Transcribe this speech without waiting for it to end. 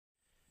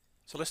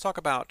So let's talk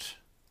about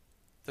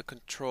the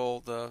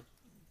control,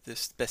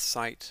 this best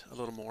site a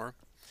little more.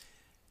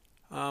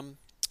 Um,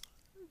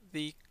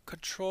 the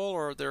control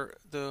or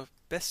the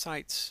best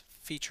sites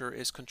feature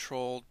is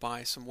controlled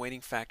by some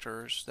weighting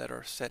factors that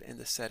are set in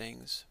the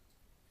settings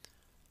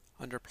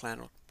under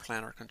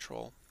planner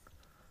control.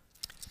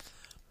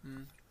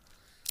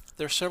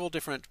 There are several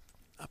different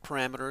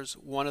parameters.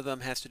 One of them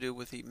has to do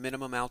with the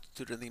minimum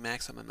altitude and the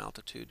maximum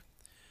altitude.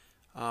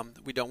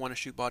 We don't want to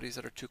shoot bodies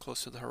that are too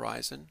close to the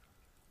horizon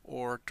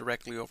or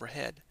directly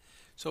overhead.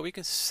 So we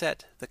can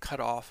set the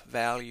cutoff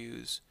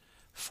values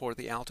for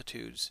the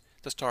altitudes.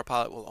 The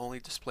StarPilot will only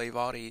display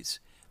bodies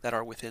that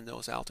are within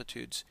those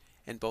altitudes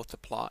in both the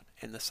plot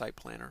and the site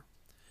planner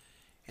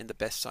and the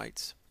best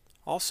sites.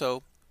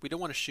 Also, we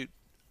don't want to shoot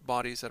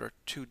bodies that are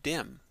too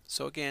dim.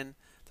 So again,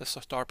 the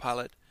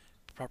StarPilot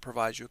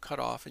provides you a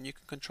cutoff, and you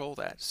can control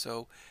that.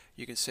 So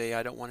you can say,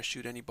 I don't want to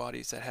shoot any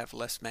bodies that have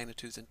less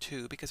magnitudes than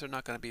 2 because they're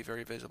not going to be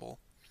very visible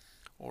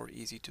or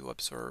easy to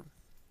observe.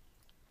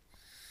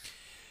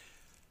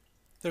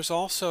 There's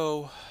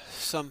also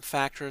some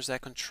factors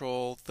that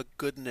control the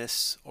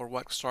goodness, or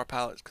what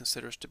StarPilot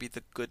considers to be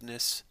the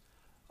goodness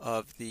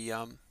of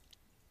the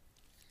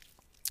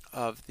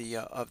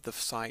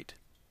site.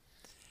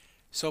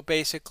 So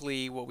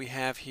basically, what we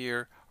have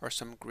here are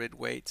some grid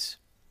weights.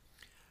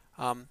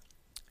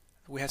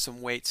 We have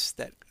some weights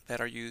that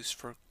are used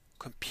for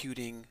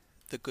computing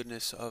the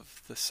goodness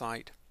of the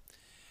site.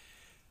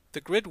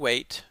 The grid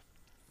weight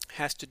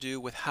has to do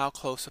with how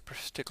close a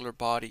particular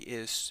body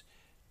is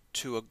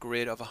to a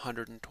grid of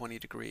 120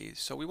 degrees.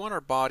 So we want our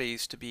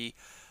bodies to be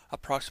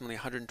approximately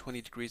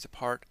 120 degrees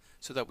apart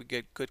so that we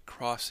get good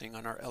crossing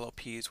on our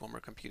LOPs when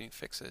we're computing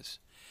fixes.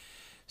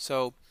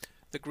 So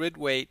the grid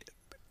weight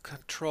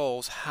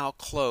controls how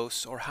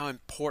close or how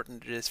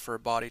important it is for a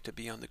body to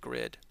be on the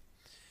grid.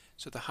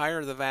 So the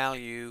higher the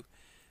value,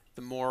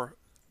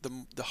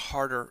 the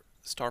harder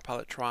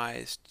StarPilot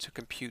tries to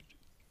compute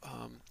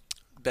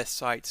best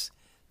sites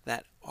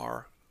that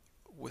are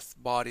with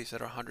bodies that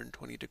are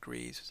 120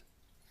 degrees.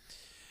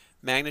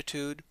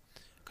 Magnitude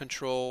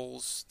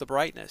controls the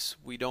brightness.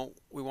 We want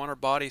our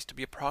bodies to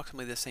be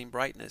approximately the same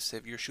brightness.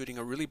 If you're shooting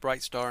a really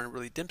bright star and a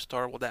really dim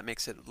star, well, that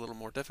makes it a little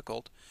more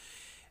difficult.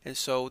 And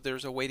so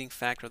there's a weighting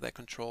factor that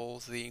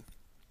controls the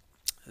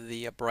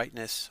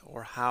brightness,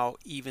 or how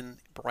even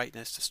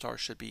brightness the star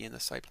should be in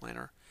the site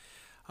planner.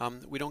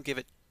 We don't give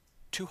it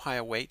too high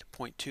a weight,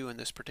 0.2 in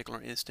this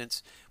particular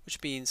instance, which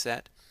means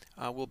that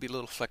we'll be a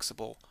little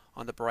flexible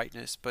on the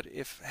brightness. But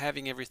if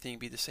having everything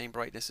be the same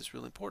brightness is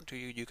really important to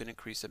you, you can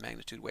increase the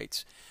magnitude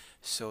weights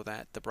so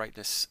that the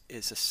brightness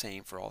is the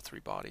same for all three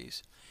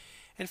bodies.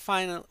 And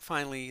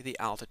finally, the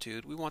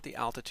altitude. We want the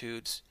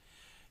altitudes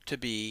to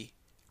be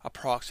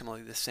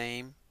approximately the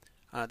same.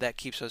 That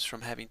keeps us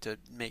from having to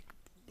make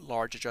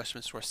large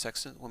adjustments to our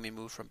sextant when we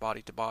move from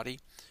body to body.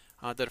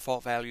 The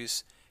default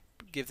values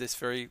give this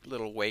very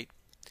little weight,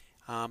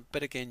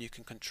 but again, you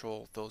can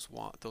control those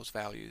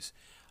values.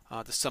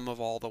 The sum of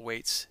all the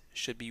weights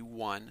should be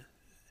 1,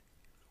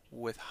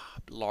 with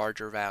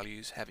larger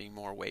values having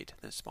more weight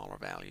than smaller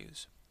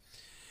values.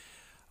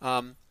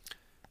 The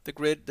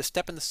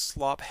step and the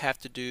slop have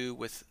to do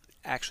with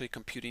actually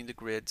computing the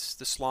grids.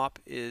 The slop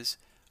is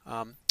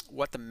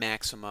what the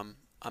maximum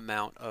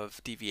amount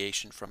of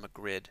deviation from a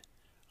grid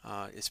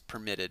is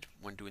permitted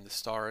when doing the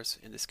stars.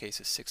 In this case,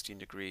 is 16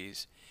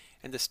 degrees.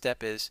 And the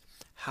step is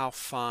how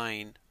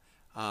fine,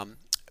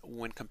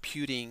 when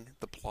computing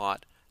the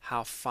plot,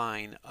 how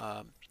fine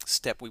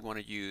step we want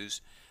to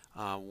use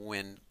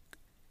when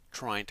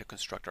trying to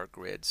construct our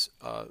grids.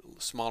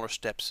 Smaller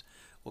steps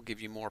will give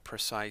you more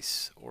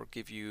precise, or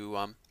give you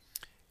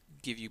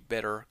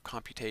better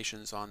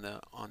computations on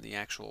the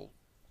actual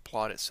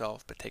plot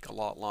itself, but take a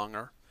lot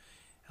longer.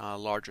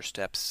 Larger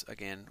steps,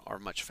 again, are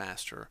much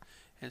faster,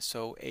 and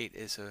so 8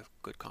 is a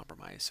good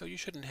compromise. So you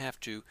shouldn't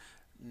have to,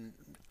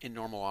 in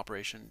normal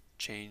operation,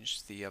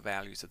 change the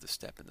values of the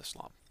step and the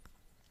slop.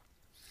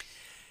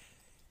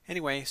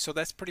 Anyway, so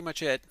that's pretty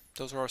much it.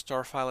 Those are our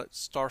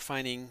star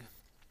finding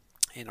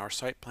and our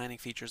site planning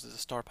features of the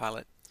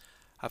StarPilot.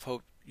 I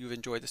hope you've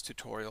enjoyed this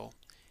tutorial,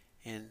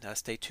 and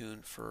stay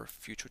tuned for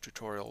future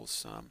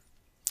tutorials.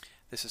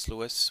 This is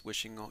Lewis,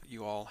 wishing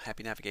you all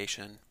happy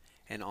navigation,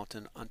 and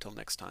until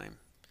next time,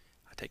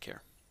 take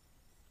care.